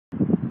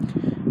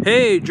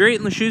Hey,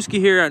 Drayton Lashewski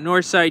here at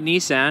Northside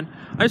Nissan.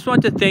 I just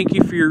want to thank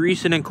you for your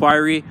recent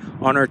inquiry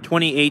on our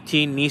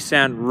 2018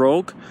 Nissan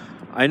Rogue.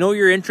 I know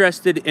you're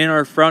interested in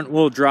our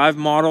front-wheel drive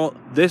model.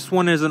 This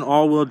one is an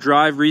all-wheel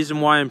drive.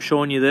 Reason why I'm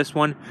showing you this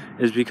one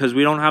is because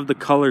we don't have the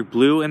color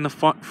blue in the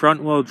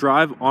front-wheel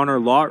drive on our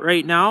lot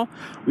right now.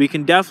 We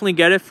can definitely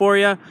get it for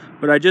you,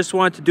 but I just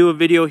wanted to do a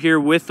video here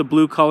with the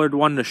blue colored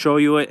one to show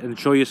you it and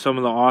show you some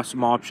of the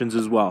awesome options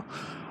as well.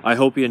 I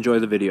hope you enjoy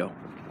the video.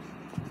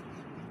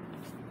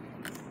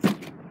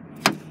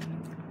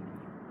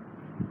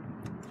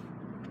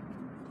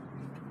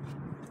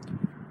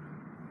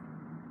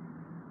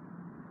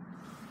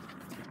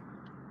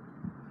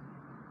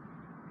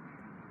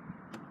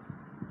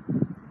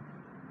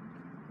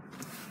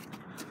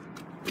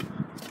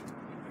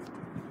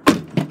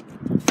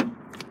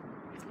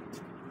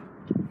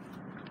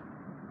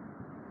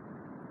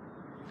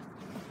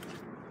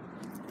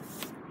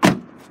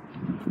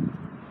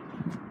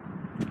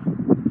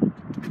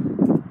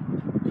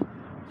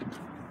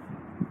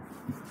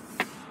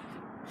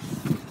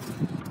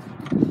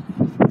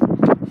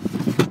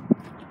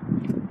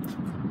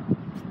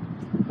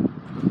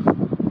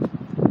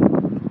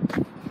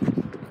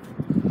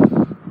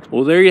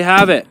 Well, there you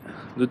have it.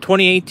 The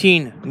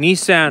 2018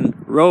 Nissan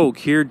Rogue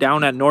here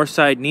down at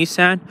Northside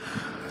Nissan.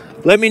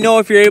 Let me know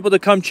if you're able to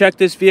come check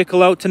this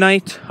vehicle out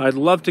tonight. I'd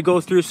love to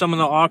go through some of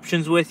the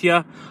options with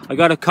you. I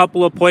got a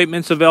couple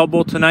appointments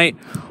available tonight.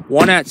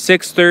 One at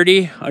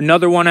 6:30,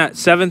 another one at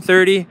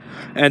 7:30,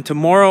 and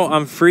tomorrow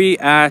I'm free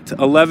at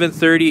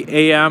 11:30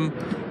 a.m.,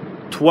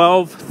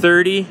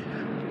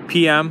 12:30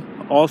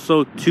 p.m.,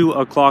 also 2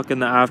 o'clock in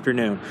the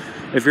afternoon.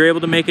 If you're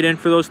able to make it in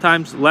for those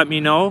times, let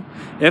me know.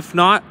 If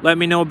not, let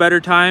me know a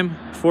better time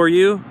for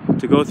you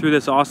to go through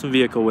this awesome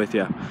vehicle with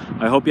you.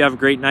 I hope you have a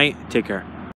great night. Take care.